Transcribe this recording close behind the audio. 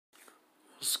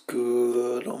It's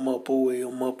good. I'm up away.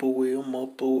 I'm up away. I'm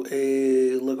up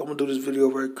away. Look, I'm gonna do this video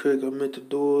very quick. I meant to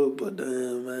do it, but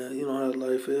damn, man, you know how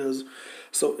life is.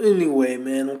 So anyway,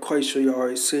 man, I'm quite sure you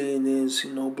already seen this.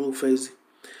 Blueface,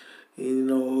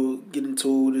 get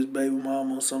into his baby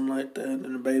mama or something like that,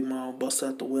 and the baby mama bust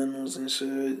out the windows and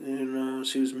shit.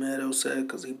 She was mad outside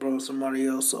because he brought somebody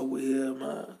else over here,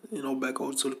 man. Back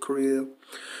over to the crib.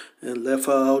 And left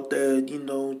her out there,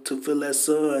 to feel that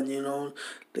sun,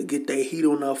 to get that heat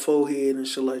on her forehead and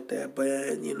shit like that. But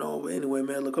anyway,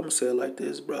 man, look, I'm gonna say it like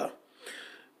this, bro.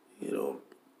 You know,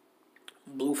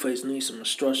 Blueface needs some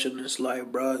instruction in his life,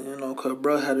 bro. Cause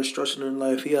bro had instruction in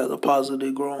life. He had a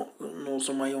positive grown,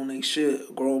 somebody on their shit,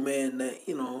 a grown man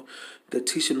that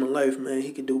teach him in life, man.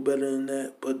 He could do better than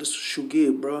that. But this is what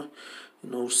you get, bro.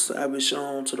 Savage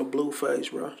on to the Blueface,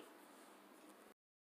 bro.